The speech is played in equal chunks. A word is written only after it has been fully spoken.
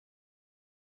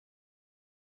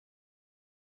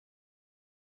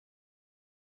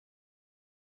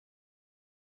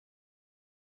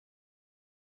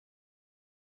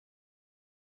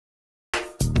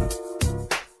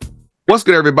What's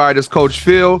good, everybody? This is Coach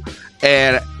Phil,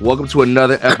 and welcome to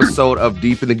another episode of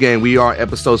Deep in the Game. We are on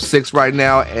episode 6 right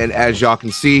now, and as y'all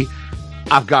can see,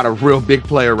 I've got a real big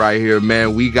player right here,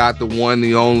 man. We got the one,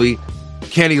 the only,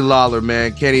 Kenny Lawler,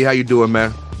 man. Kenny, how you doing,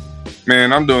 man?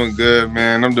 Man, I'm doing good,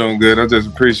 man. I'm doing good. I just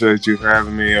appreciate you for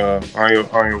having me on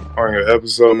your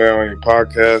episode, man, on your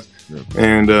podcast,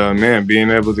 and man,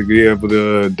 being able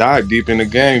to dive deep in the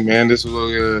game, man. This is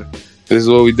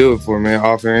what we do it for, man.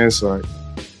 Offering insight.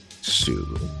 Shoot,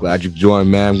 glad you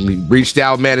joined, man. We reached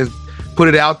out, man, and put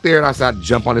it out there, and I decided to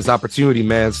jump on this opportunity,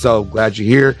 man. So glad you're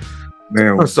here,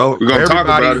 man. So we're gonna talk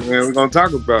about it, man. We're gonna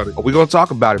talk about it. We're gonna talk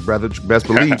about it, brother. Best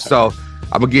believe. So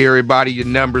I'm gonna give everybody your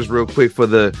numbers real quick for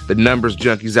the numbers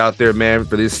junkies out there, man,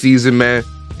 for this season, man.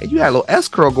 And you had a little S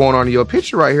curl going on in your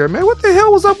picture right here, man. What the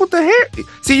hell was up with the hair?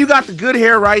 See, you got the good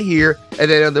hair right here,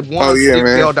 and then the one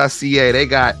CFL.ca, they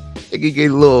get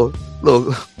a little.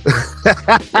 You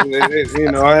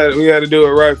know, we had to do it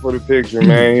right for the picture,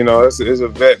 man. You know, it's a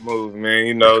vet move, man.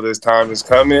 You know, this time is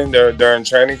coming during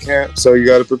training camp, so you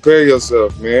got to prepare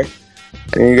yourself, man.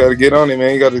 And you got to get on it,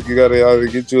 man. You got to either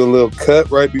get you a little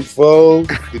cut right before,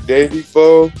 the day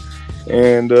before,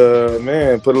 and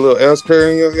man, put a little S curl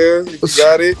in your hair if you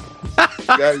got it.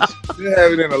 You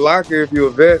have it in a locker if you're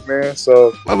a vet, man.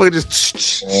 So I'm gonna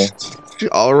just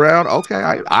all around. Okay,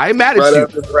 I ain't mad at you. Right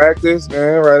after practice,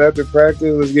 man. Right after practice,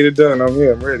 let's get it done. I'm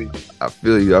here. I'm ready. I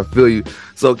feel you.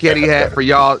 So Kenny had, for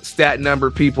y'all stat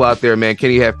number people out there, man,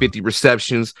 Kenny had 50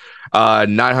 receptions,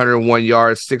 901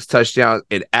 yards, 6 touchdowns,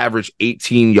 and average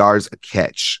 18 yards a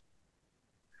catch.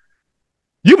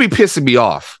 You be pissing me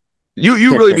off. You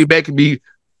really be making me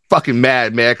fucking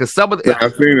mad, man. Because some of the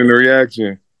I've seen in the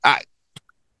reaction.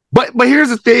 But here's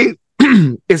the thing.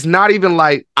 It's not even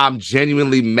like I'm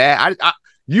genuinely mad.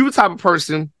 You the type of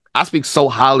person, I speak so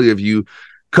highly of you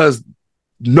because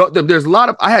there's a lot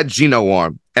of, I had Gino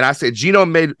on, and I said Gino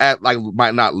might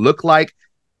not look like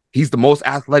he's the most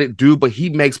athletic dude, but he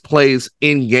makes plays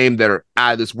in game that are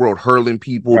out of this world, hurling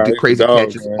people, do crazy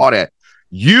catches, man. All that.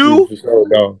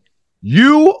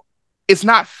 It's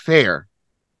not fair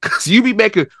because you be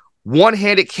making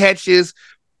one-handed catches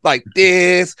like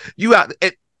this. You out,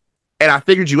 and I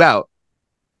figured you out.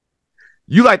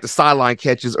 You like the sideline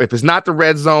catches, or if it's not the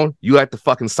red zone, you like the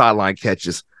fucking sideline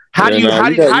catches. How do you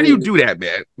do that,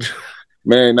 man?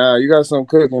 Man, you got something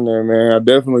cooking there, man. I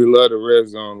definitely love the red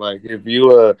zone. Like, if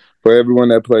you for everyone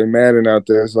that play Madden out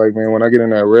there, it's like, man, when I get in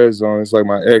that red zone, it's like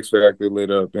my X factor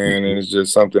lit up, man, and it's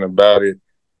just something about it.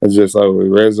 It's just like the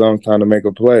red zone's trying to make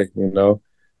a play, you know.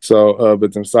 So,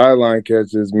 but them sideline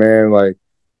catches, man, like,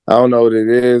 I don't know what it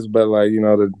is, but like, you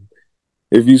know,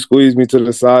 if you squeeze me to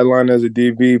the sideline as a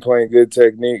DB playing good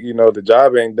technique, you know, the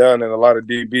job ain't done, and a lot of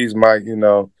DBs might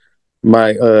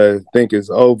think it's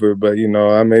over, but, you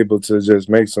know, I'm able to just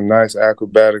make some nice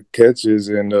acrobatic catches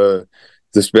and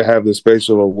just have the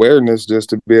spatial awareness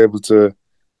just to be able to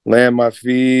land my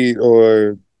feet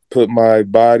or put my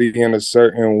body in a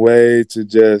certain way to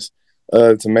just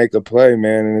to make a play,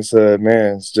 man. And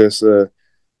it's just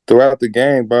throughout the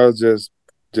game, bro, just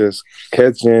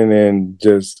catching and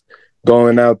just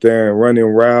going out there and running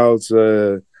routes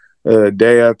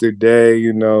day after day,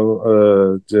 you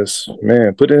know, just,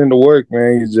 man, put it into work,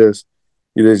 man.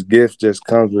 This gift just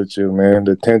comes with you, man.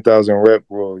 The 10,000 rep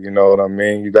rule, you know what I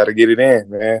mean? You got to get it in,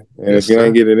 man. And if you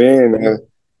ain't get it in, man,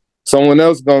 someone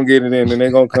else going to get it in, and they're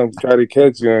going to come try to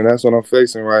catch you. And that's what I'm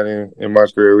facing right in my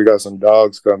career. We got some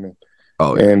dogs coming.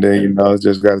 Oh, yeah. And then, you know,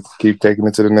 just got to keep taking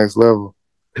it to the next level.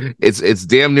 It's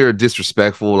damn near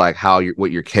disrespectful, like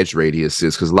what your catch radius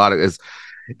is, because a lot of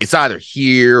it's either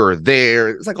here or there.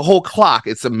 It's like a whole clock.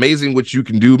 It's amazing what you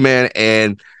can do, man.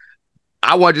 And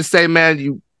I want to just say,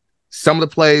 man, some of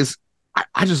the plays,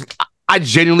 I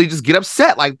genuinely just get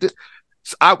upset. Like there's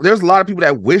a lot of people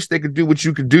that wish they could do what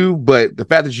you could do, but the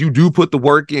fact that you do put the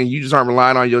work in, you just aren't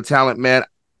relying on your talent, man.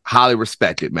 Highly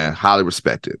respect it, man. Highly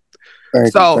respect it.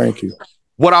 Thank you.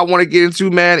 What I want to get into,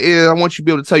 man, is I want you to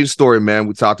be able to tell your story, man.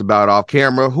 We talked about it off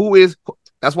camera.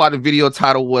 That's why the video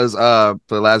title was, for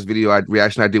the last video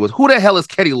reaction I did was, who the hell is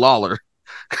Kenny Lawler?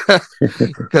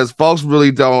 Because folks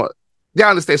really don't.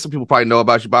 Down in the States, some people probably know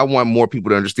about you, but I want more people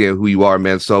to understand who you are,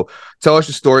 man. So tell us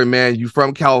your story, man. You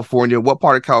from California. What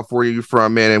part of California are you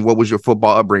from, man? And what was your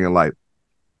football upbringing like?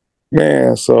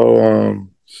 Man, so,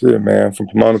 man, from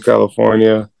Pomona,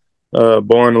 California.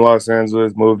 Born in Los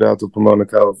Angeles, moved out to Pomona,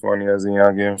 California as a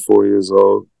youngin', 4 years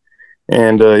old.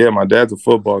 And my dad's a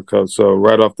football coach, so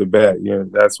right off the bat,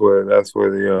 that's where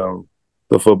the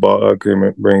football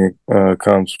upbringing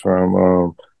comes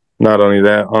from. Not only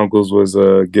that, uncles was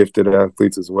gifted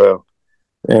athletes as well.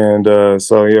 And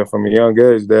from a young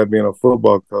age, dad being a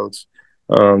football coach,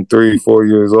 3, 4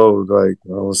 years old. Like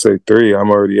I would say 3.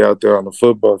 I'm already out there on the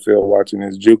football field watching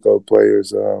his JUCO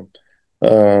players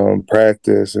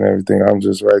practice and everything. I'm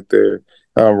just right there.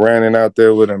 I'm running out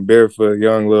there with him barefoot,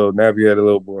 young little nappy-headed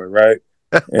little boy, right?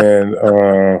 And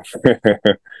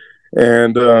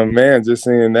and man, just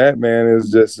seeing that, man, is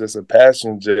just a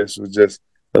passion, just was just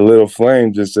a little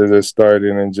flame just as it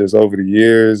started, and just over the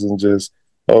years, and just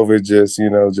over just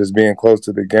just being close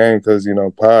to the game because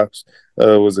pops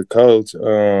was a coach.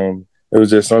 It was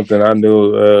just something I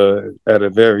knew at a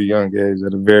very young age.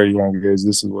 At a very young age,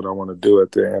 this is what I want to do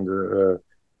at the end of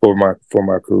for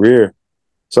my career.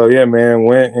 So yeah, man,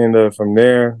 went and from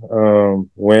there,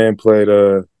 went and played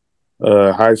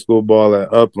high school ball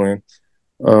at Upland.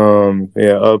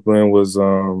 Yeah, Upland was I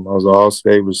was an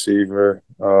all-state receiver.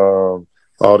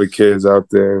 All the kids out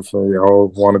there all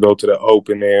want to go to the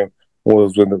opening.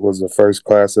 Was the first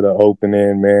class of the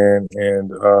opening, man,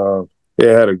 and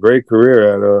yeah, had a great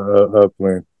career at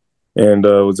Upland, and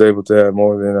was able to have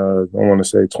more than I want to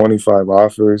say 25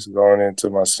 offers going into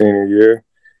my senior year,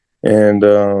 and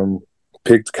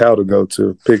picked Cal to go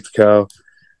to. Picked Cal.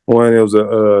 One, it was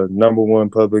a number one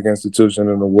public institution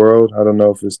in the world. I don't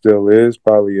know if it still is,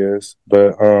 probably is,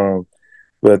 but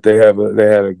they had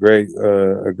a great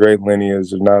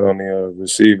lineage of not only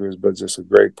receivers but just a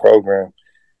great program,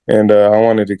 and I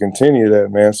wanted to continue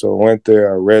that, man. So I went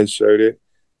there. I redshirted,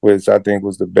 which I think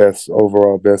was the best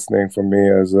thing for me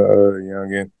as a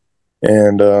youngin.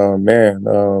 And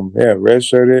yeah,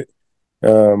 redshirted.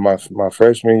 My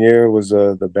freshman year was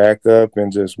the backup,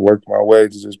 and just worked my way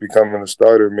to just becoming a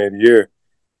starter mid-year.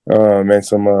 And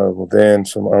some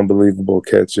unbelievable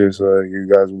catches. You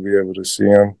guys will be able to see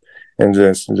them, and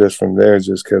just from there,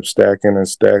 just kept stacking and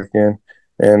stacking,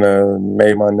 and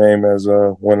made my name as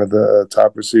one of the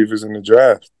top receivers in the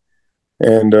draft.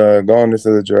 And going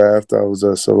into the draft, I was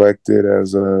selected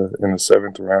as in the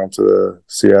 7th round to the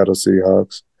Seattle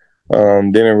Seahawks.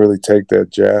 Didn't really take that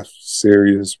draft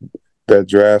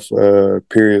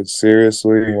period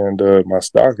seriously, and my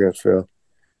stock had fell.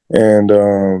 And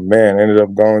man, ended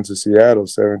up going to Seattle,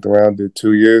 7th round, did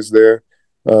 2 years there,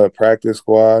 practice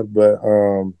squad, but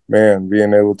man,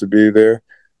 being able to be there,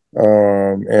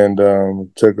 and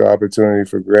took the opportunity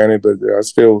for granted, but I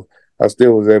still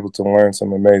was able to learn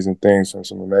some amazing things from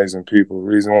some amazing people.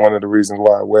 One of the reasons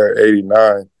why I wear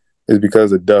 89 is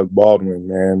because of Doug Baldwin,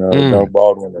 man. Doug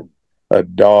Baldwin, a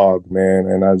dog, man,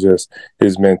 and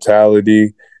his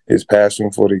mentality, his passion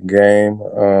for the game,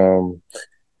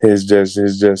 his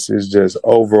just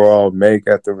overall make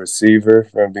at the receiver,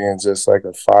 from being just like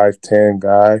a 5'10"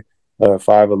 guy,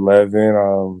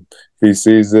 5'11". If he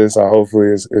sees this,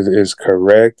 hopefully is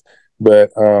correct.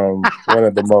 But one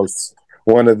of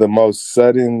the most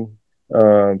sudden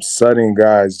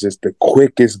guys, just the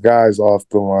quickest guys off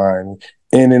the line,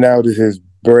 in and out of his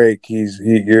break.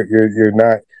 You're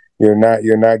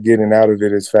not getting out of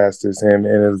it as fast as him,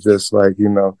 and it's just like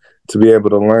to be able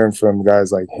to learn from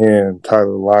guys like him,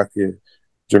 Tyler Lockett,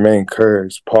 Jermaine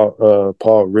Kearse,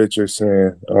 Paul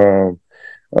Richardson.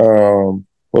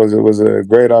 Was a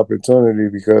great opportunity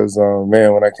because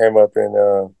man, when I came up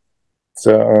to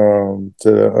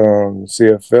the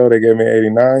CFL, they gave me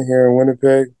 89 here in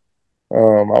Winnipeg.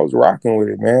 I was rocking with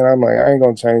it, man. I'm like, I ain't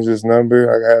gonna change this number.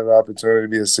 I had an opportunity to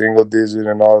be a single digit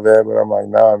and all that, but I'm like,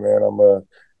 nah, man.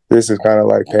 This is kind of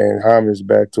like paying homage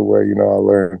back to where I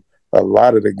learned a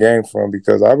lot of the game from,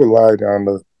 because I relied on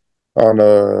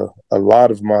a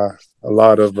lot of my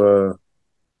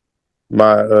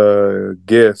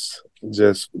gifts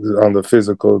just on the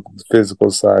physical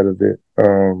side of it.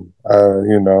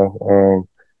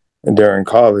 During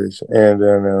college, and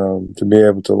then to be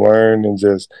able to learn and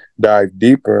just dive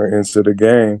deeper into the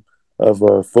game of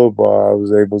football, I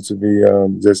was able to be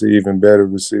just an even better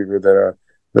receiver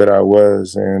that I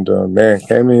was. And man,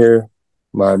 came here.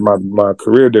 My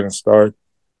career didn't start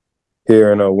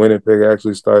here in Winnipeg. I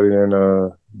actually started in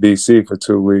BC for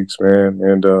 2 weeks, man,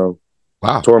 and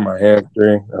wow, tore my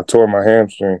hamstring.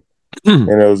 And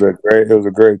it was a great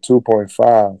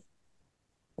 2.5.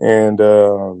 And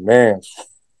man,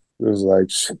 it was like,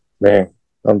 man,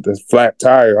 I'm this flat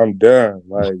tire. I'm done.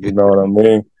 Like, you know what I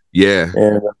mean? Yeah.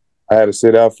 And I had to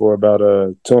sit out for about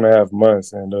 2.5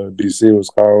 months, and BC was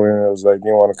calling. It was like,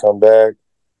 you want to come back?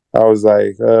 I was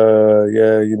like,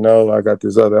 yeah, I got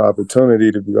this other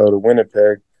opportunity to go to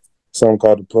Winnipeg, something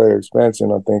called the player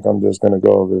expansion. I think I'm just going to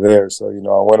go over there. So,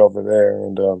 I went over there,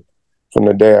 and from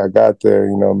the day I got there,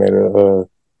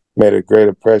 made a great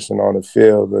impression on the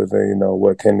field of,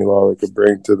 what Kenny Lawler could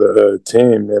bring to the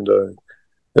team. And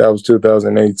that was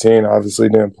 2018. Obviously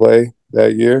didn't play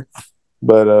that year,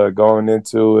 but going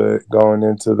into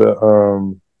the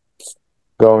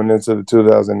going into the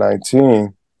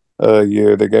 2019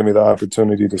 year, they gave me the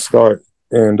opportunity to start.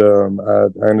 And I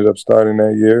ended up starting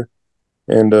that year.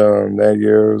 And that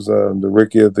year was the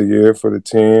rookie of the year for the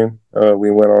team.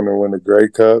 We went on to win the Grey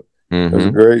Cup. It was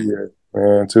a great year.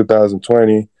 And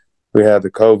 2020, we had the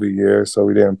COVID year, so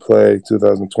we didn't play.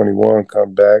 2021,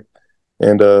 come back.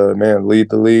 And, man,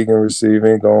 lead the league in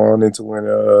receiving, go on into win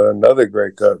another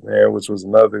Grey Cup, man, which was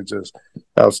another just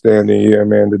outstanding year,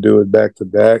 man, to do it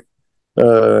back-to-back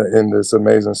in this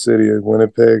amazing city of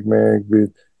Winnipeg, man.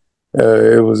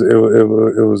 It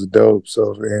was dope.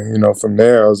 So, and, you know, from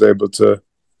there, I was able to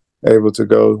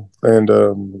go and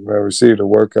I received a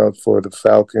workout for the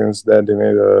Falcons. That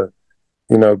didn't,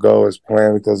 you know, go as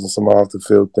planned because of some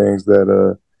off-the-field things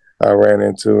that I ran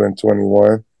into in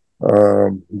 21.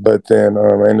 But then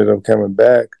I ended up coming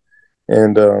back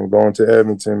and going to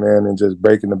Edmonton, man, and just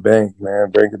breaking the bank.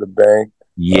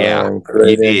 Yeah,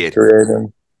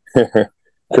 creating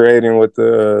creating what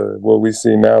what we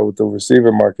see now with the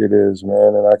receiver market is,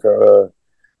 man. And I can,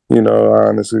 you know,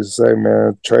 honestly say,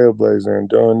 man, trailblazer in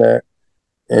doing that.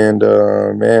 And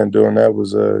man, doing that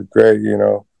was great. You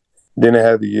know, didn't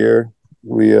have the year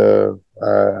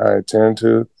I intend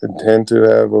to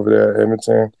have over there at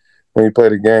Edmonton. When you play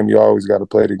the game, you always got to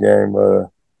play the game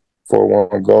for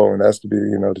one goal, and that's to be,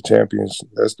 you know, the champions.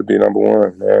 That's to be number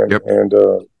one, man. Yep. And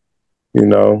you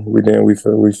know, we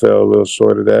fell a little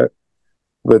short of that,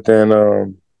 but then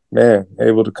man,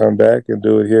 able to come back and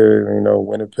do it here. You know,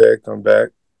 Winnipeg, come back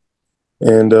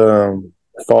and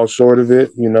fall short of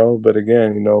it. You know, but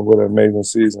again, you know, what an amazing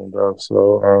season, bro.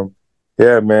 So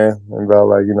yeah, man, in about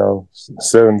like, you know,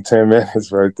 7 to 10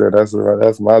 minutes right there.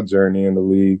 That's my journey in the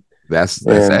league. That's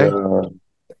it.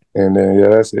 And then, yeah,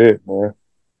 that's it, man.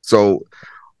 So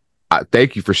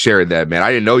thank you for sharing that, man.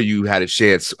 I didn't know you had a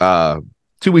chance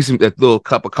 2 weeks, a little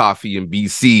cup of coffee in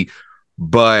BC,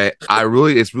 but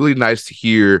it's really nice to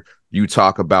hear you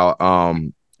talk about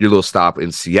your little stop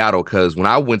in Seattle. Because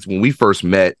when we first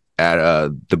met at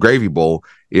the Gravy Bowl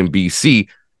in BC,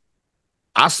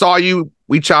 I saw you,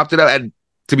 we chopped it up. And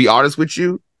to be honest with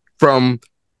you, I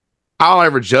don't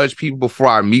ever judge people before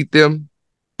I meet them.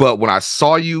 But when I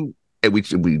saw you and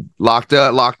we locked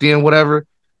in, whatever,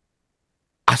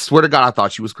 I swear to God, I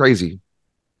thought you was crazy.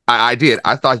 I did.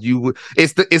 I thought you would.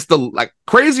 It's the like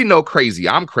crazy, no crazy.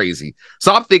 I'm crazy.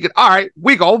 So I'm thinking, all right,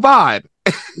 we gonna vibe.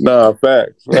 Nah,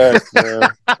 facts, man.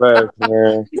 Facts,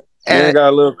 man. You ain't got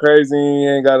a little crazy, you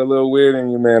ain't got a little weird in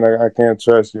you, man. I can't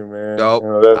trust you, man. Nope. You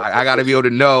know, I gotta be able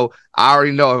to know. I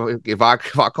already know if I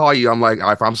call you, I'm like,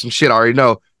 if I'm some shit, I already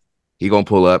know he gonna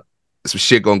pull up. Some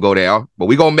shit gonna go down, but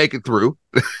we gonna make it through.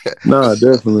 Nah,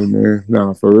 definitely, man.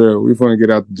 Nah, for real. We want to get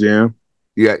out the jam.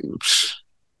 Yeah.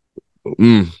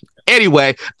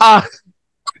 Anyway,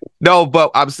 no, but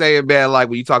I'm saying, man, like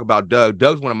when you talk about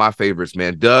Doug's one of my favorites,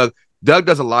 man. Doug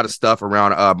does a lot of stuff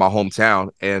around my hometown,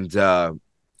 and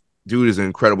dude is an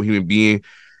incredible human being.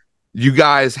 You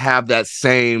guys have that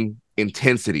same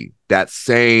intensity, that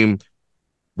same.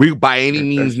 We by any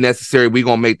means necessary, we're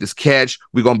gonna make this catch.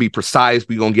 We're gonna be precise.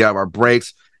 We're gonna get out of our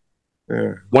breaks.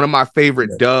 Yeah. One of my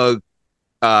favorite Doug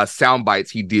sound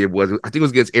bites he did was, I think it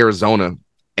was against Arizona.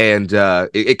 And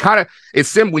it's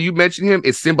simple. When you mention him,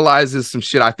 it symbolizes some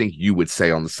shit I think you would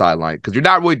say on the sideline, because you're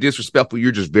not really disrespectful,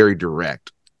 you're just very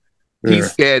direct. Yeah. He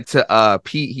said to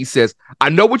Pete, he says, I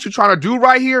know what you're trying to do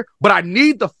right here, but I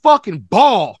need the fucking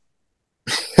ball.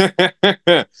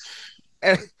 and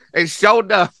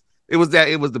showed up. It was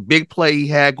the big play he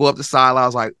had go up the sideline. I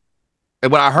was like, and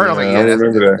when I heard, I was like,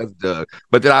 yeah, that's Doug.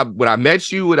 But then when I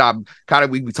met you, and I'm kind of,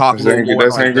 we talked a little more.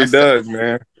 That's angry Doug,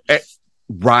 man.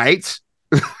 Right?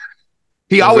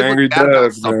 He that's always angry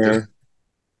Doug, man.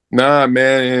 Nah,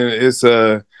 man, it's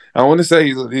I want to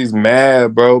say he's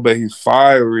mad, bro, but he's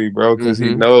fiery, bro, because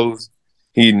he knows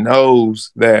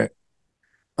that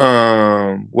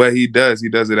what he does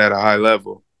it at a high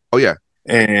level. Oh yeah.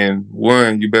 And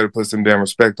one, you better put some damn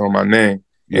respect on my name.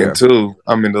 Yeah. And two,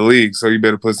 I'm in the league, so you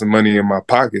better put some money in my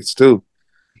pockets too.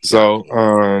 So,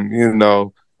 you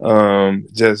know,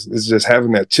 it's just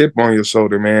having that chip on your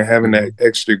shoulder, man, having that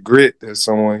extra grit that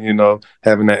someone, you know,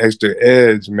 having that extra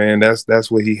edge, man,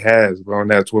 that's what he has, bro. And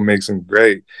that's what makes him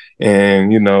great.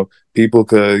 And, you know, people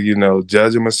could, you know,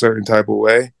 judge him a certain type of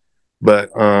way.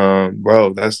 But,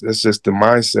 bro, that's just the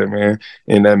mindset, man.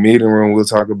 In that meeting room, we'll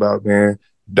talk about, man,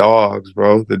 dogs,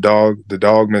 bro, the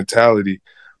dog mentality,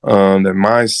 the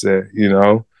mindset, you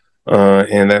know,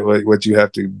 and that what you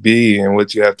have to be and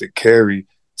what you have to carry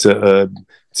to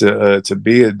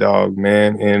be a dog,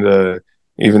 man. And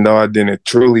even though I didn't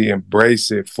truly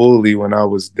embrace it fully when I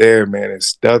was there, man, it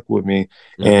stuck with me.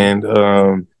 And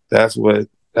that's what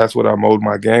I mold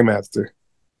my game after.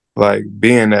 like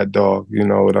being that dog, you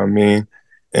know what I mean?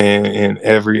 And in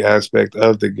every aspect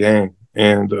of the game.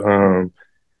 Man,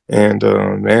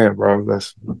 bro,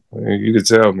 that's, you could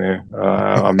tell, man.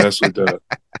 I mess with the,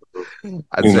 I you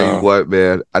tell you know, what,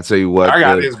 man. I tell you what, I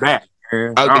got the his back,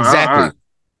 man. exactly.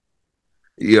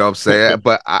 You know what I'm saying?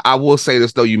 But I will say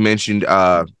this though. You mentioned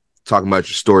talking about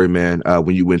your story, man,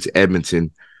 when you went to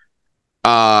Edmonton. We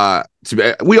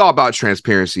all about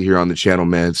transparency here on the channel,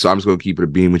 man. So I'm just gonna keep it a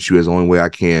beam with you as the only way I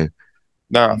can.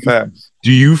 Nah, facts.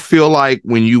 Do you feel like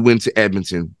when you went to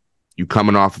Edmonton, you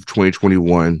coming off of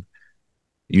 2021,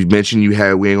 you mentioned you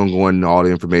had, we ain't gonna go into all the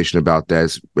information about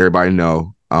that. Everybody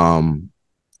know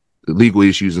legal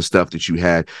issues and stuff that you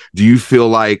had. Do you feel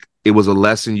like it was a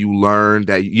lesson you learned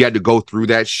that you had to go through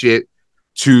that shit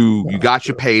to, you got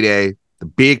your payday, the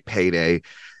big payday?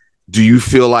 Do you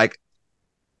feel like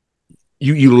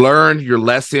you learned your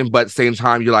lesson, but at the same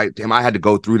time, you're like, damn, I had to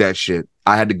go through that shit.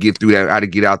 I had to get through that. I had to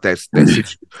get out that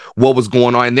shit, what was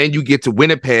going on. And then you get to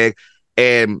Winnipeg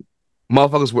and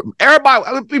motherfuckers were, everybody,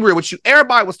 let's be real with you,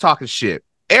 everybody was talking shit.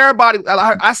 Everybody,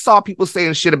 I saw people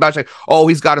saying shit about you, like, oh,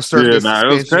 he's got a certain It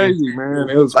was crazy, man.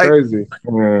 It was like, crazy.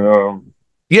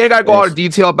 You ain't got to go all the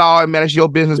detail about it, man. It's your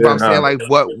business. But I'm saying, like,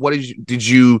 what did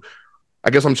you,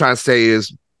 I guess what I'm trying to say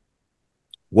is,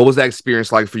 what was that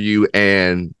experience like for you?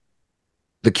 And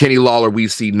the Kenny Lawler we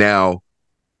see now,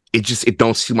 it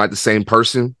don't seem like the same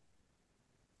person.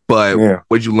 But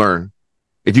what'd you learn?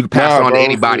 If you could pass it on to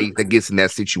anybody that gets in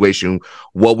that situation,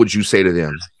 what would you say to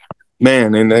them?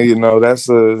 Man, and you know, that's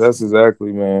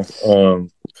exactly, man.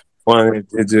 One,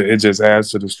 it just adds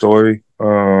to the story.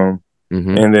 And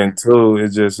then two, it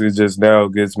just now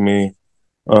gives me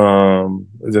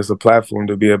just a platform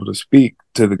to be able to speak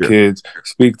to the kids,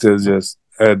 speak to just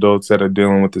adults that are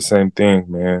dealing with the same thing,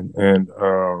 man. And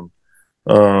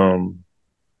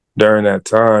during that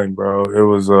time, bro, it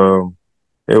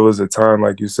was a time,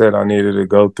 like you said, I needed to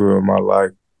go through in my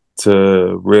life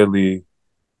to really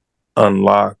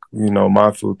unlock, you know,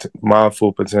 my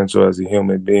full potential as a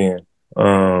human being.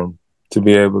 To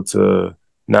be able to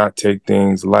not take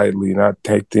things lightly, not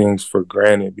take things for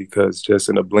granted, because just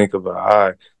in a blink of an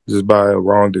eye, just by a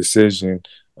wrong decision,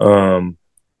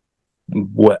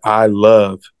 what I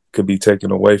love could be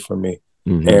taken away from me.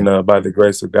 And by the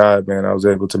grace of God, man, I was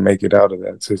able to make it out of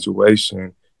that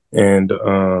situation and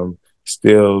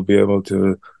still be able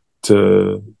to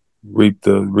reap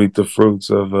the fruits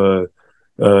of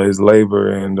his labor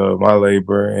and my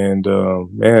labor, and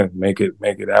man, make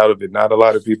it out of it. Not a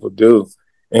lot of people do,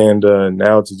 and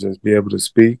now to just be able to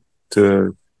speak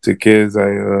to kids,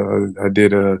 I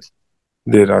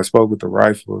spoke with the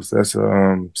Rifles. That's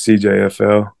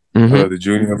CJFL, the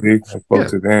junior league. I spoke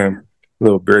to them a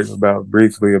little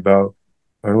briefly about.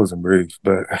 It wasn't brief,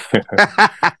 but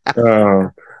I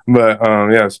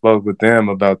spoke with them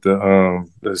about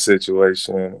the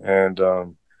situation and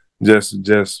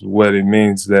just what it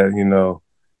means that, you know,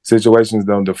 situations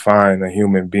don't define a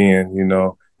human being. You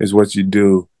know, it's what you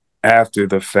do after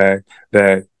the fact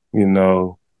that, you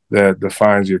know, that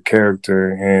defines your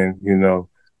character and, you know,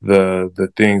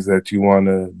 the things that you want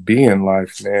to be in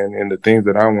life, man. And the things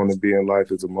that I want to be in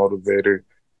life is a motivator,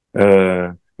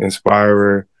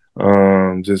 inspirer,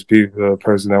 just be a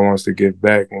person that wants to give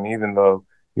back. And even though,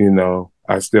 you know,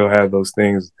 I still have those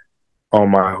things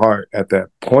on my heart at that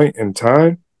point in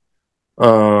time,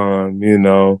 you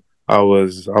know, I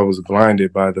was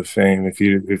blinded by the fame. If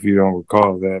you don't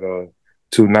recall that,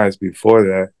 2 nights before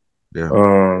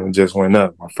that, just went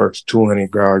up my first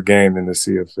 200-yard game in the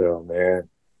CFL, man.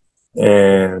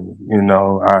 And, you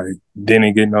know, I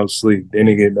didn't get no sleep,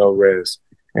 didn't get no rest.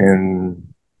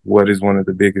 And what is one of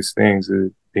the biggest things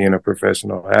is being a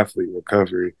professional athlete,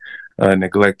 recovery,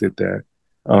 neglected that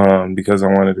because I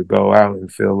wanted to go out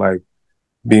and feel like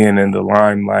being in the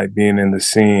limelight, being in the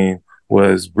scene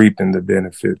was reaping the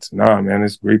benefits. Nah, man,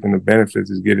 it's reaping the benefits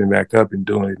is getting back up and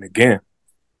doing it again.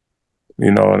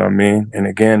 You know what I mean? And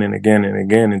again and again and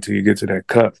again until you get to that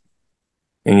cup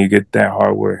and you get that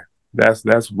hardware.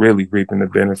 That's really reaping the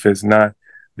benefits, not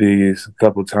these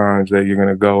couple times that you're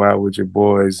gonna go out with your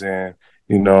boys and,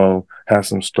 you know, have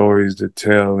some stories to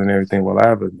tell and everything. Well, I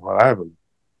have a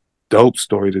dope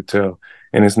story to tell,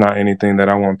 and it's not anything that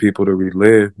I want people to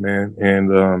relive, man.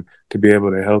 And to be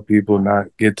able to help people not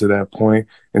get to that point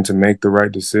and to make the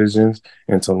right decisions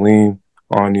and to lean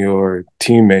on your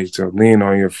teammates or lean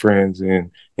on your friends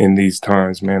in these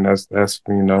times, man. That's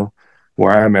you know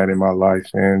where I'm at in my life,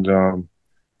 and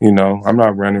you know, I'm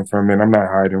not running from it. I'm not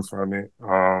hiding from it.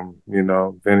 You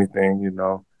know, if anything, you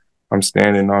know, I'm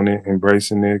standing on it,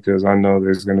 embracing it, because I know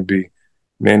there's going to be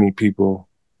many people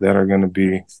that are going to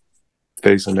be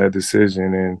facing that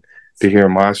decision. to hear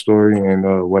my story and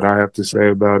what I have to say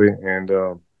about it, and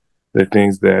the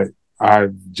things that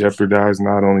I've jeopardized,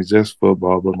 not only just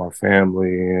football, but my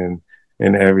family and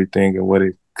everything, and what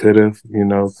it could have,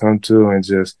 come to. And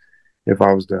just, if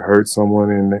I was to hurt someone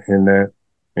in that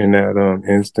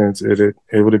instance, it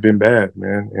would have been bad,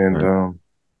 man. And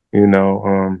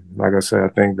Right. like I said, I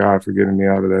thank God for getting me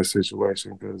out of that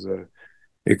situation, because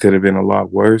it could have been a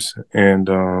lot worse. And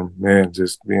man,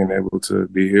 just being able to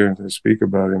be here and speak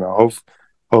about it, and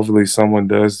hopefully someone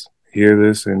does hear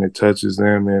this and it touches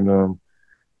them, and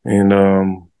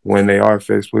when they are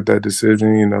faced with that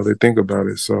decision, they think about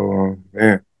it. So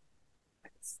man.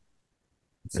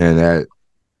 And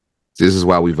this is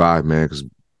why we vibe, man, because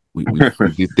we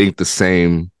think the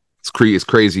same. It's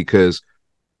crazy because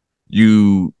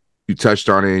you touched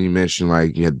on it and you mentioned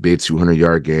like you had a big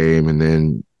 200-yard game, and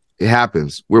then it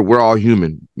happens. We're all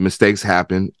human. Mistakes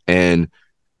happen, and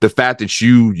the fact that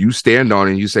you stand on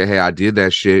it and you say, "Hey, I did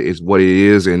that shit," is what it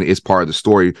is, and it's part of the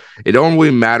story. It don't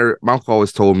really matter. My uncle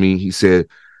always told me, he said,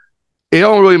 "It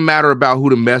don't really matter about who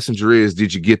the messenger is.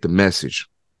 Did you get the message?"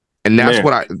 And that's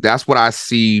what I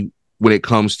see when it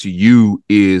comes to you.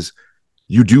 Is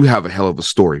you do have a hell of a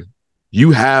story.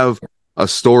 You have a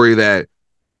story that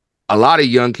a lot of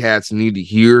young cats need to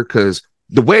hear, because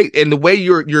the way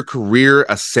your career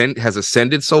has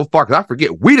ascended so far. Because I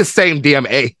forget, we the same damn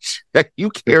age.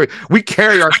 We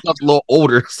carry ourselves a little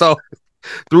older, so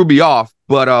threw me off.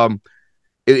 But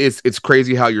it's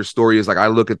crazy how your story is. Like I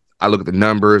look at the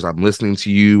numbers. I'm listening to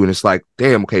you, and it's like,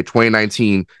 damn. Okay,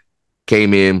 2019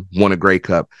 came in, won a Grey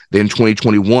Cup. Then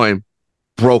 2021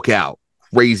 broke out,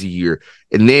 crazy year,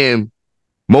 and then.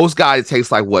 Most guys, it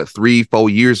takes like, 3-4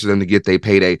 years for them to get their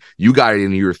payday. You got it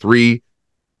in year 3,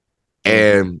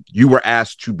 and you were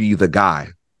asked to be the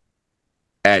guy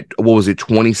at,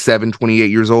 27,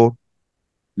 28 years old?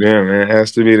 Yeah, man, it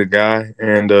has to be the guy.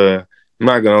 And I'm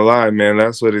not gonna lie, man,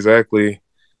 that's what exactly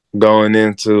going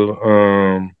into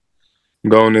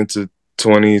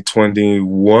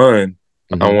 2021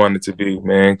 I wanted to be,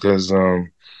 man, because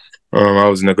I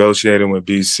was negotiating with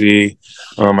BC.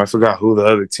 I forgot who the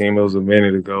other team, it was a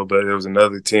minute ago, but there was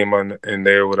another team in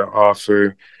there with an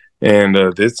offer. And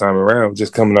this time around,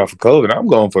 just coming off of COVID, I'm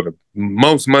going for the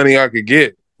most money I could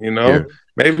get, Yeah.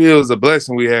 Maybe it was a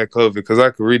blessing we had COVID, because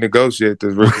I could renegotiate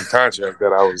this rookie contract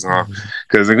that I was on.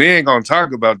 Because we ain't going to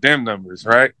talk about them numbers,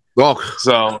 right? Oh.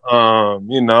 So,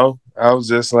 I was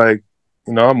just like,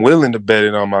 I'm willing to bet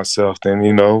it on myself. Then,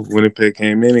 Winnipeg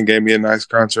came in and gave me a nice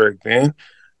contract then.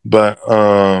 But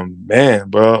man,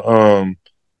 bro,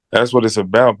 that's what it's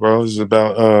about, bro. It's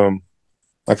about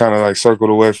I kind of like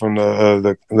circled away from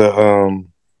the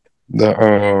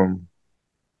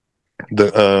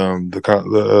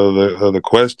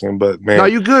question, but man, No,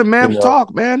 you good, man.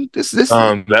 Talk, man. This that's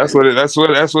what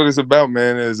it's about,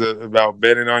 man. Is about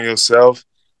betting on yourself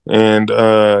and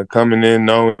coming in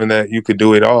knowing that you could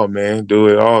do it all, man. Do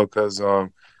it all, because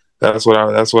that's what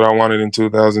I wanted in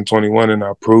 2021, and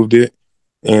I proved it.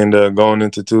 And going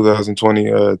into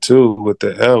 2022 with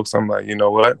the Elks, I'm like, you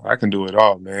know what? I can do it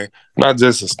all, man. Not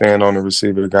just a stand on the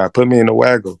receiver guy. Put me in the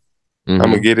waggle. I'm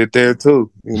gonna get it there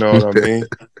too. You know what I mean?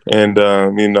 And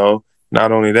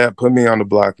not only that, put me on the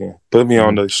blocking. Put me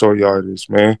on the short yardage,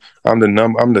 man. I'm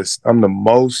the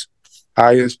most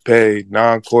highest paid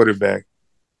non-quarterback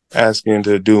asking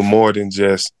to do more than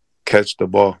just catch the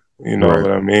ball. You know what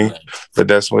I mean? But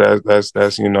that's what I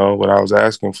was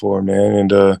asking for,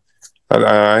 man. And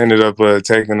I ended up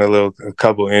taking a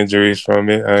couple injuries from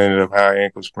it. I ended up high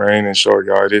ankle sprain and short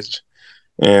yardage,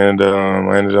 and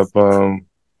I ended up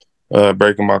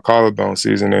breaking my collarbone,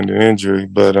 season-ending injury.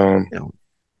 But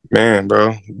man,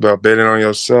 bro, about betting on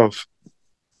yourself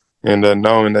and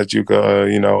knowing that you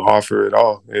could, offer it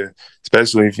all. Yeah.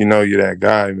 Especially if you know you're that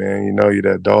guy, man. You know you're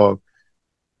that dog.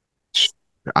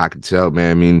 I can tell,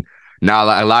 man. I mean, now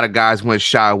a lot of guys want to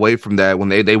shy away from that when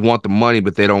they want the money,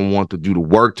 but they don't want to do the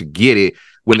work to get it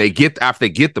after they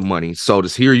get the money. So to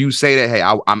hear you say that, hey,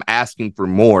 I'm asking for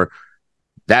more,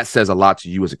 that says a lot to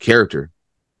you as a character,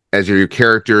 as your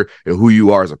character and who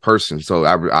you are as a person. So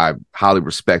I highly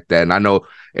respect that, and I know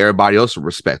everybody else will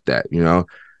respect that.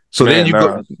 So man,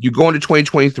 then you go into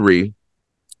 2023,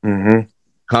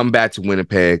 come back to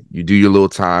Winnipeg, you do your little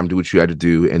time, do what you had to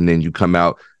do, and then you come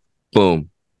out, boom.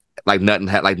 Like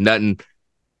nothing.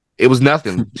 It was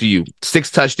nothing to you.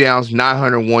 6 touchdowns,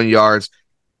 901 yards,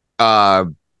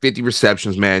 50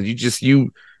 receptions, man.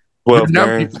 Your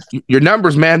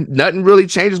numbers, man. Nothing really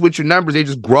changes with your numbers. They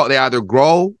just grow. They either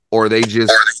grow or you're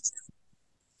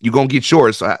gonna get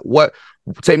yours. So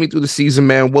take me through the season,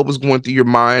 man. What was going through your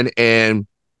mind? And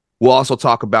we'll also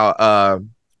talk about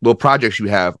little projects you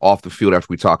have off the field after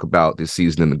we talk about this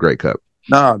season in the Grey Cup.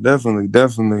 Nah, definitely.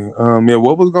 Yeah,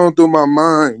 what was going through my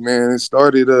mind, man? It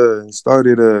started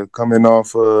coming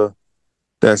off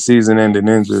that season-ending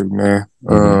injury, man.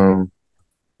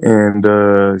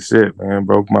 Shit, man,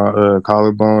 broke my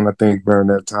collarbone. I think during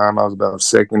that time I was about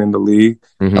second in the league.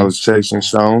 I was chasing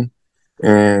Sean,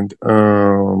 and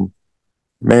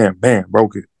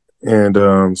broke it.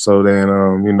 And so then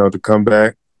to come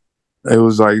back, it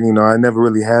was like, I never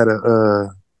really had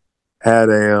a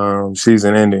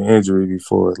season-ending injury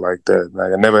before like that.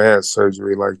 Like I never had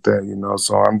surgery like that,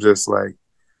 So I'm just like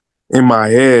in my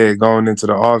head going into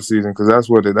the off season, because that's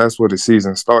where the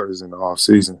season starts, in the off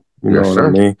season. You know what I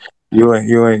mean? You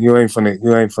ain't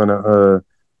finna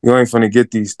get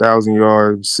these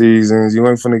 1,000-yard seasons. You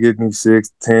ain't finna get these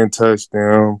 6, 10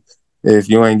 touchdowns if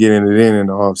you ain't getting it in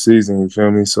the off season. You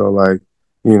feel me? So like,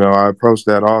 I approached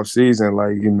that off season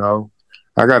like,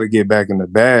 I got to get back in the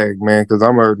bag, man, because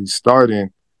I'm already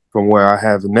starting from where I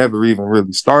have never even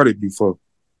really started before.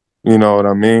 You know what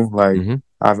I mean? Like,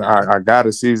 I got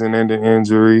a season-ending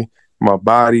injury. My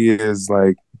body is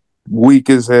like weak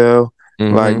as hell.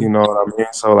 Like, you know what I mean?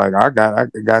 So like, I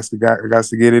got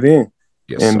to get it in.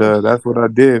 Yes, and that's what I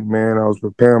did, man. I was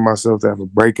preparing myself to have a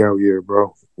breakout year,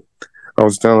 bro. I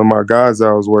was telling my guys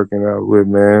I was working out with,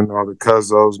 man, all the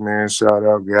Cuzzos, man. Shout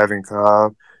out Gavin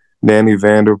Cobb, Danny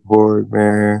Vanderpoort,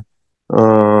 man.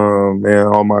 Man,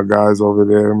 all my guys over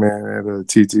there, man, at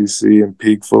TTC and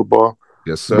Peak Football.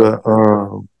 Yes, sir.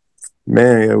 But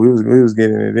man, yeah, we was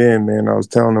getting it in, man. I was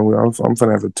telling them I'm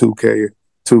gonna have a 2K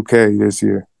this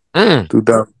year,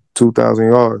 2,000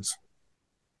 yards.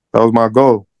 That was my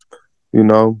goal.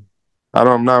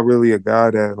 I'm not really a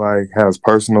guy that like has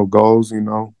personal goals,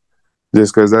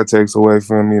 just because that takes away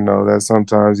from that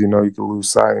sometimes you can lose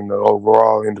sight in the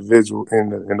overall individual in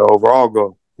the overall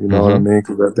goal. You know what I mean?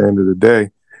 Because at the end of the day,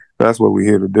 that's what we're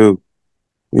here to do.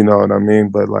 You know what I mean?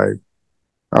 But like,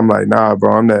 I'm like, nah,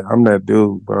 bro. I'm that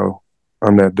dude, bro.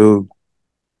 I'm that dude.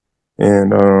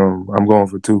 And I'm going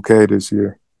for 2K this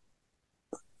year.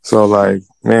 So like,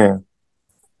 man,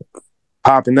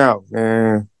 popping out,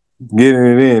 man, getting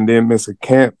it in. Didn't miss a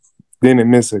camp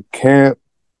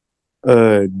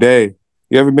day.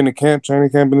 You ever been to training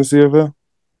camp in the CFL?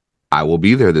 I will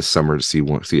be there this summer to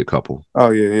see a couple.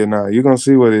 Oh yeah, nah. You're gonna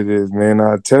see what it is, man.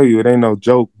 I tell you, it ain't no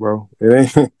joke, bro.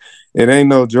 It ain't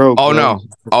no joke. Oh bro.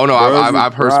 No.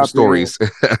 I've heard some stories.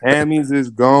 Hammies is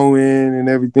going and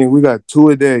everything. We got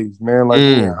 2-a-days, man, like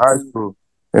we in high school.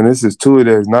 And this is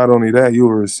 2-a-days. Not only that, you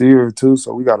a receiver too,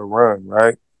 so we gotta run,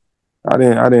 right? I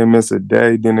didn't miss a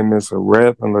day, didn't miss a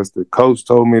rep unless the coach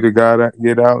told me to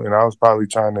get out, and I was probably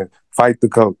trying to fight the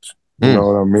coach. You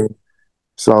know what I mean?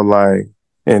 So like,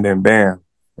 and then bam,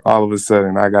 all of a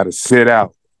sudden I gotta sit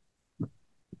out.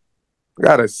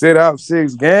 Gotta sit out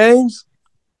 6 games?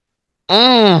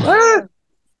 What?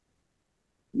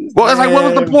 Well, it's like, what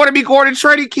was the point of me going to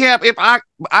training camp? If I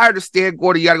understand,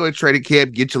 Gordon, you got to go to training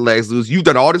camp, get your legs loose. You've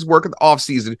done all this work in the off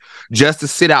season just to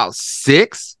sit out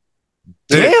 6?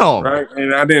 Damn. Right,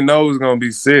 and I didn't know it was going to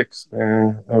be 6,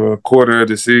 man. A quarter of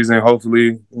the season,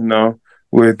 hopefully,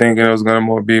 we're thinking it was going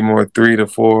to be more 3 to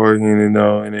 4,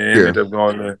 and it ended up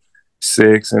going to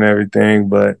 6 and everything.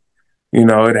 But,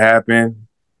 it happened.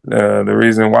 The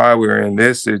reason why we were in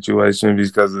this situation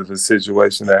is because of the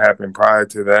situation that happened prior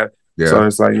to that. Yeah. So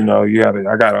it's like,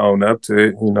 I gotta own up to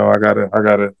it. I gotta,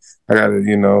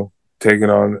 take it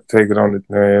on the,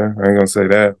 I ain't gonna say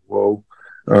that. Whoa.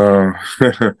 But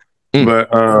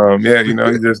yeah, you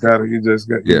just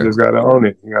gotta own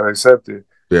it. You gotta accept it.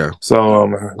 Yeah. So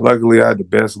luckily I had the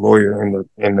best lawyer in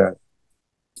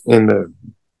the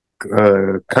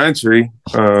country,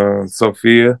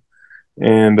 Sophia.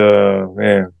 And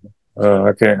man,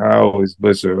 I always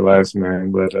butcher her last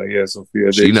name, but yeah,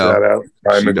 Sophia, big shout out,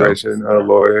 my immigration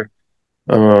lawyer.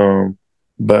 Yeah,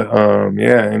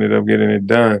 ended up getting it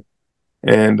done,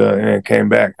 and came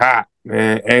back hot,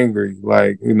 man, angry,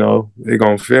 like they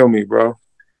gonna feel me, bro.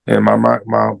 And my mind,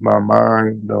 my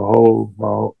mindset,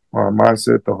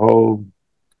 the whole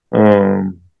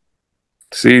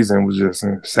season was just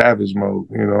in savage mode,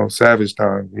 savage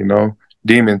time,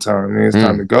 demon time. It's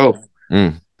time to go.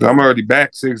 I'm already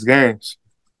back 6 games.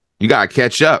 You gotta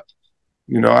catch up.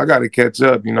 I gotta catch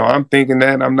up. I'm thinking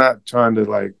that. I'm not trying to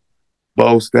like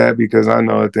boast that, because I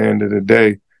know at the end of the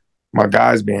day, my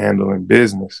guys be handling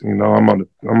business. I'm on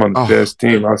the best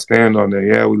team. I stand on that.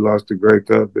 Yeah, we lost the Grey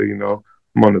Cup, but I'm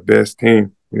on the best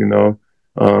team. Y'all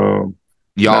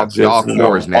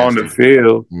core is on the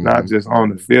field, not just on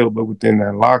the field, but within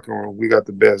that locker room, we got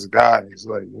the best guys.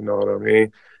 Like, you know what I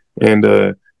mean?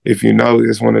 And if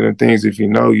it's one of the things. If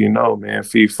man,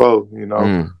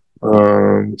 FIFO,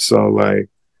 So like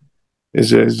it's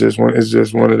just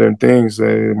one of them things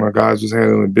that my guys was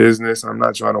handling business. I'm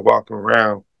not trying to walk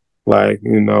around like,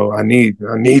 you know, I need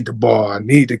the ball, I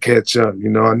need to catch up, you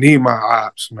know, I need my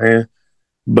ops, man.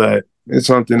 But it's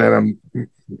something that I'm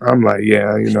like,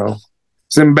 yeah, you know,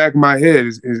 it's in the back of my head.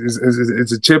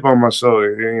 It's a chip on my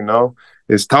shoulder, you know.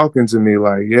 It's talking to me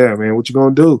like, yeah, man, what you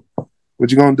gonna do?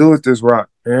 What you gonna do with this rock,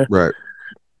 man? Right.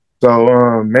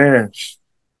 So, man,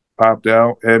 popped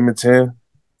out Edmonton.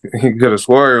 He could have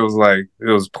swore it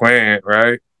was planned,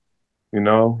 right? You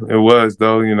know, it was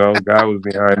though. You know, God was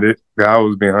behind it. God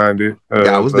was behind it.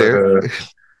 I was there.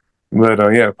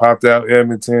 Yeah, popped out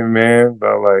Edmonton, man.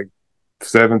 About like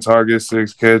 7 targets,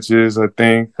 6 catches, I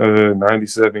think,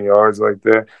 97 yards, like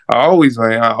that. I always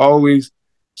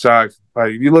shocked.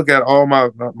 Like if you look at all my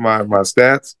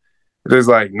stats, there's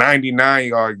like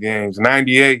 99-yard games,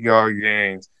 98-yard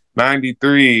games,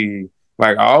 93.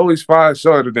 Like I always fall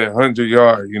short of that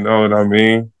 100-yard. You know what I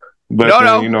mean? But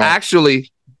no. You know,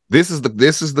 actually, this is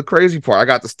the crazy part. I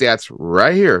got the stats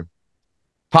right here.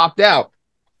 Popped out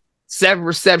 7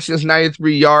 receptions,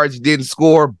 93 yards. Didn't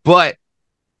score, but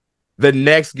the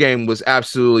next game was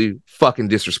absolutely fucking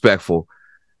disrespectful.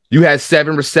 You had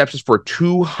 7 receptions for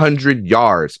 200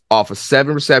 yards off of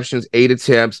 7 receptions, 8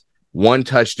 attempts, 1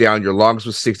 touchdown. Your longest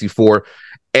was 64,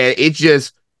 and it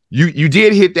just. You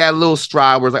did hit that little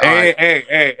stride where it's like,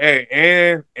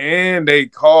 and they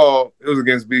called, it was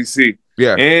against BC.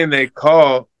 Yeah. And they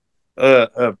called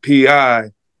a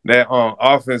PI, that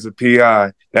offensive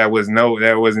PI that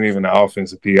wasn't even an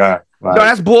offensive PI. Like, no,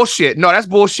 that's bullshit. No, that's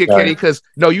bullshit, right. Kenny, because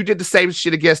you did the same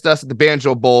shit against us at the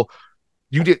Banjo Bowl.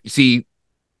 You did see,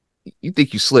 you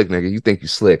think you slick, nigga. You think you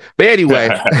slick. But anyway,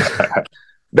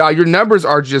 now your numbers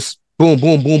are just boom,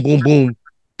 boom, boom, boom, boom.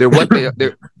 They're what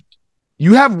they're.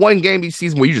 You have one game each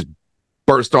season where you just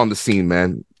burst on the scene,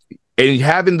 man. And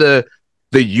having the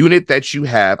unit that you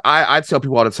have, I tell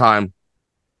people all the time,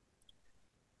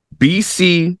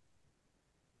 BC,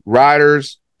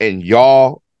 Riders, and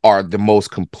y'all are the most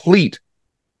complete,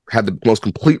 have the most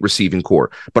complete receiving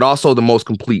core, but also the most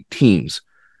complete teams.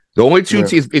 The only two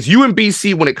teams, it's you and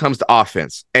BC when it comes to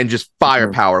offense and just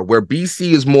firepower, where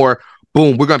BC is more,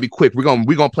 boom, we're going to be quick. We're going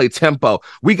to play tempo.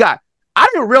 I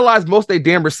didn't realize most of their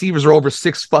damn receivers are over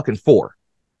 6'4".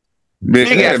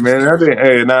 Yeah, man. I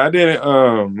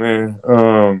didn't. Man.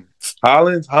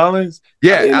 Hollins.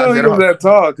 Yeah, I didn't know he was that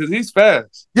tall because he's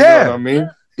fast. Yeah, you know what I mean,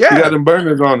 yeah, he got them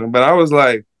burners on him. But I was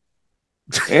like,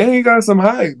 and he got some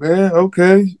height, man.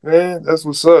 Okay, man, that's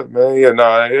what's up, man. Yeah,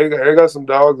 they got some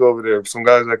dogs over there. Some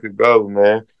guys that could go,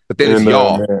 man. But then it's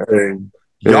y'all. Man,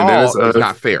 y'all is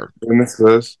not fair. And it's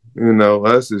us. You know,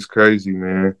 us is crazy,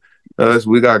 man.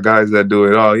 We got guys that do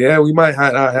it all. Yeah, we might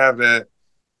not have that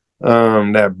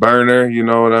burner, you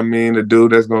know what I mean? The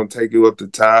dude that's gonna take you up the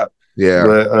top. Yeah.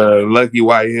 But Lucky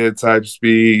Whitehead type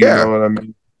speed, you know what I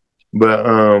mean?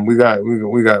 But we got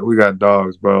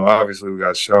dogs, bro. Obviously we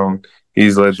got Sean.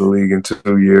 He's led the league in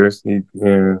 2 years in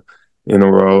a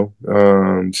row.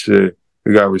 Shit.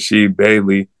 We got Rasheed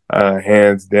Bailey,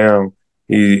 hands down.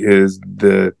 He is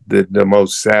the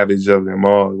most savage of them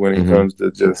all when it comes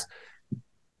to just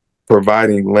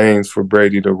providing lanes for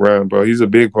Brady to run, bro. He's a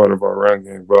big part of our run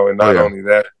game, bro. And not only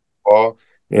that, ball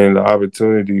and the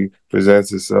opportunity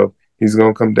presents itself, he's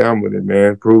gonna come down with it,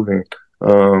 man. Proving.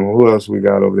 Who else we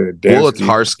got over there?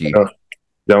 Wolotarski.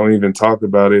 Don't even talk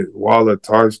about it.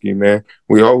 Wolotarski, man.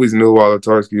 We always knew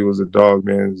Wolotarski was a dog,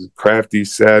 man. He's a crafty,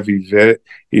 savvy vet.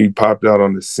 He popped out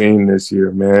on the scene this year,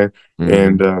 man.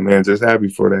 And man, just happy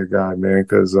for that guy, man,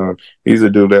 because he's a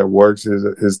dude that works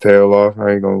his tail off.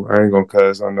 I ain't gonna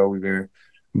cuss. I know we didn't,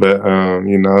 but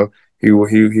you know, he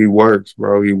works,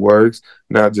 bro. He works.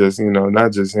 Not just him,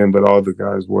 but all the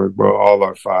guys work, bro. All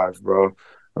our 5, bro.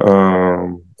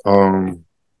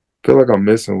 Feel like I'm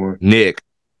missing one.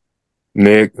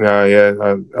 Nick, yeah,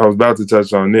 I was about to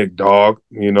touch on Nick, dog.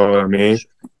 You know what I mean?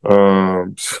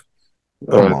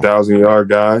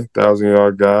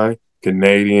 1,000-yard guy,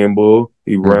 Canadian bull.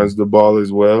 He runs the ball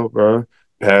as well, bro.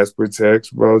 Pass protects,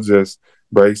 bro. Just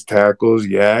breaks tackles,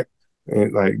 yak,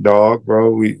 and like dog,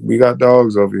 bro. We got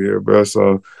dogs over here, bro.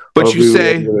 So, but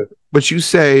you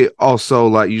say also,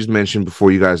 like you just mentioned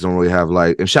before, you guys don't really have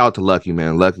and shout out to Lucky,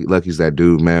 man. Lucky's that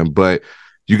dude, man. But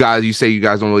you say you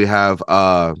guys don't really have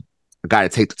a guy to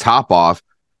take the top off.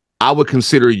 I would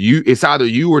consider you. It's either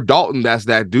you or Dalton that's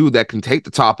that dude that can take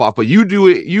the top off. But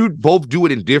you both do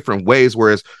it in different ways.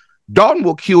 Whereas Dalton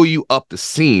will kill you up the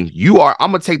seam.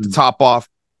 I'm gonna take the top off,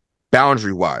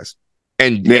 boundary wise.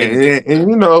 And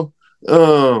you know,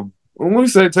 when we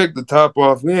say take the top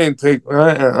off, we ain't take.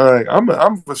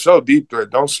 I'm for sure deep threat.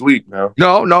 Don't sleep now.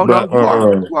 No.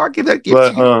 I give that gift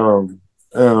but to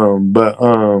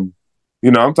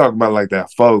you. I'm talking about like that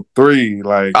 4-3,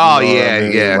 like. Oh You know yeah, what I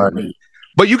mean? yeah. Like,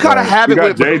 But you kind of have we it got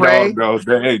with McCray. J-Dog,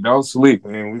 though. Hey, don't sleep,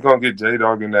 man. We're going to get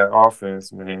J-Dog in that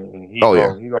offense, man. And he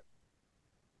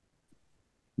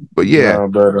But yeah.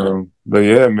 But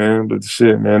yeah, man. But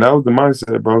shit, man. That was the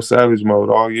mindset, bro. Savage mode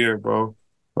all year, bro.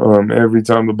 Every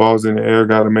time the ball's in the air,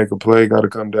 got to make a play, got to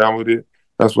come down with it.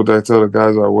 That's what I tell the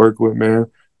guys I work with, man.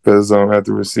 Because at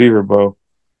the receiver, bro,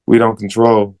 we don't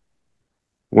control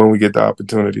when we get the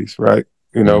opportunities, right?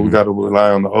 We got to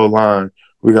rely on the O-line.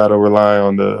 We got to rely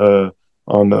on the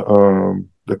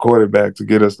quarterback to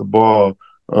get us the ball.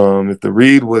 If the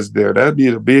read was there, that'd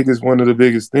be one of the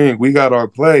biggest things. We got our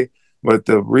play, but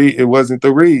it wasn't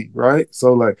the read, right?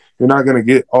 So like, you're not gonna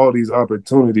get all these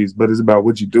opportunities, but it's about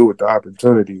what you do with the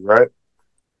opportunity, right?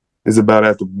 It's about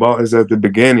at the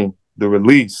beginning, the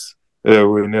release.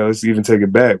 Let's even take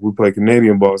it back. We play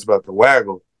Canadian ball. It's about the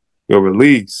waggle, your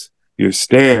release, your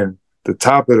stand, the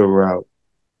top of the route,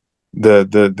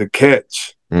 the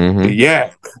catch, the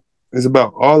yak. It's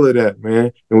about all of that,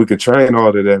 man. And we could train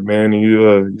all of that, man. And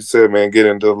you said, man, get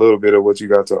into a little bit of what you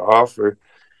got to offer.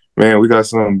 Man, we got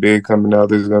something big coming out.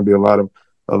 There's going to be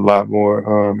a lot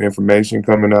more information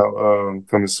coming out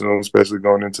coming soon, especially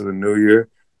going into the new year.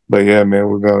 But yeah, man,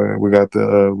 we got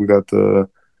the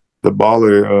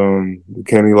baller,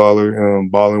 Kenny Lawler,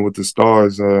 balling with the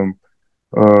stars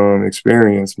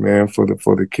experience, man, for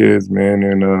the kids, man,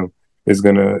 and it's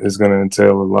gonna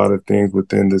entail a lot of things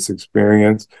within this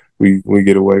experience. We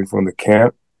get away from the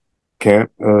camp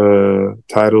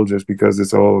title just because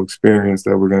it's a whole experience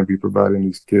that we're going to be providing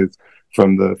these kids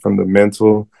from the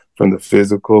mental, from the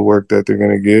physical work that they're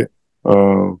going to get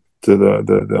to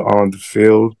the on the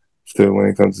field, to when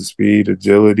it comes to speed,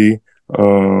 agility,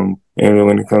 and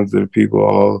when it comes to the people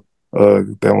all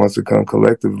that wants to come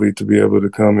collectively to be able to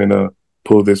come and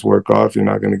pull this work off. You're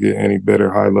not going to get any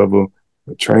better high level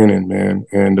training, man,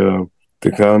 and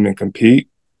to come and compete,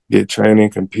 get training,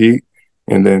 compete.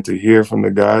 And then to hear from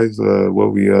the guys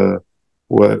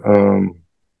what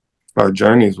our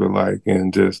journeys were like,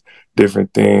 and just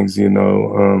different things,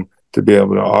 to be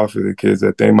able to offer the kids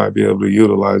that they might be able to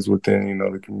utilize within,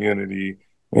 the community,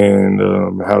 and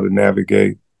how to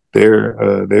navigate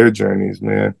their journeys,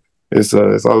 man. It's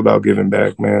all about giving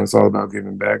back, man. It's all about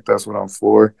giving back. That's what I'm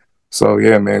for. So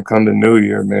yeah, man, come the new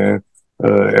year, man.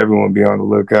 Everyone be on the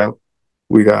lookout.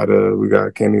 We got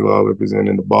Kenny Lawler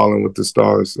presenting the Balling with the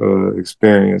Stars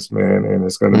experience, man, and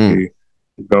it's gonna be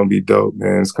dope,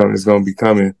 man. It's gonna be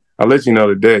coming. I'll let you know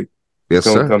the date. Yes,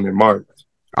 it's gonna come in March.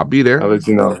 I'll be there. I'll let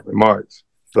you know in March.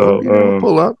 So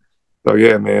pull up. So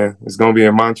yeah, man, it's gonna be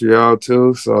in Montreal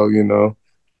too. So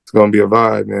it's gonna be a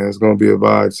vibe, man. It's gonna be a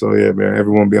vibe. So yeah, man,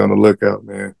 everyone be on the lookout,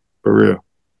 man, for real.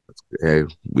 Hey,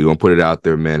 we gonna put it out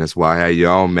there, man. That's why I had you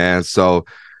on, man. So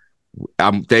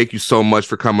thank you so much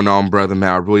for coming on, brother,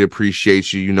 man. I really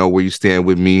appreciate you. You know where you stand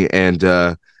with me, and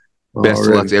best of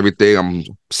luck to everything. I'm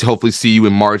hopefully see you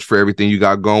in March for everything you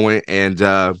got going. And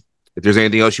if there's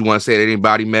anything else you want to say to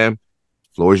anybody, man,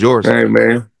 floor is yours. Hey,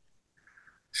 man.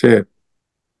 Shit.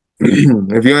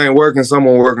 If you ain't working,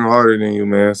 someone working harder than you,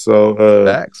 man. So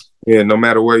facts. Yeah, no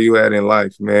matter where you at in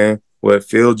life, man, what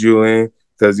field you in,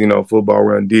 because football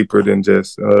run deeper than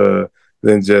just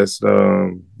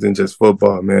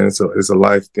football, man. It's a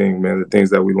life thing, man. The things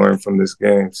that we learn from this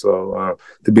game. So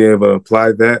to be able to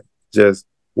apply that, just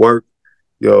work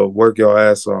your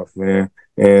ass off, man.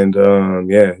 And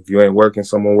if you ain't working,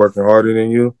 someone working harder than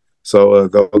you. So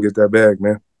go get that bag,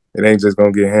 man. It ain't just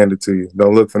gonna get handed to you.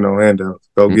 Don't look for no handouts.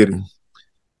 Go get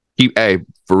it.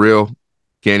 For real,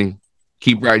 Kenny,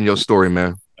 keep writing your story,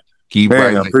 man. Keep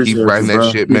writing that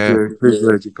shit, man.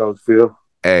 Appreciate you, Coach Phil.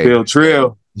 Hey, Phil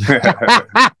Trill.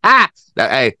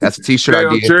 Hey, that's a t-shirt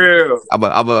idea. I'm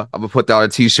gonna put that on a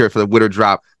t-shirt for the winter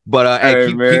drop. But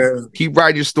keep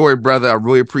writing your story, brother. I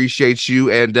really appreciate you,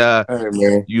 and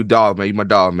you dog, man. You my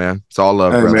dog, man. It's all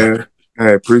love, brother. Man.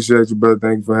 Hey, appreciate you, brother.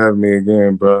 Thank you for having me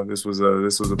again, bro. This was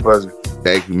a pleasure.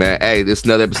 Thank you, man. Hey, this is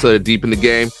another episode of Deep in the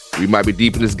Game. We might be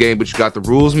deep in this game, but you got the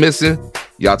rules missing.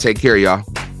 Y'all take care, y'all.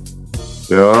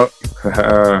 Yeah.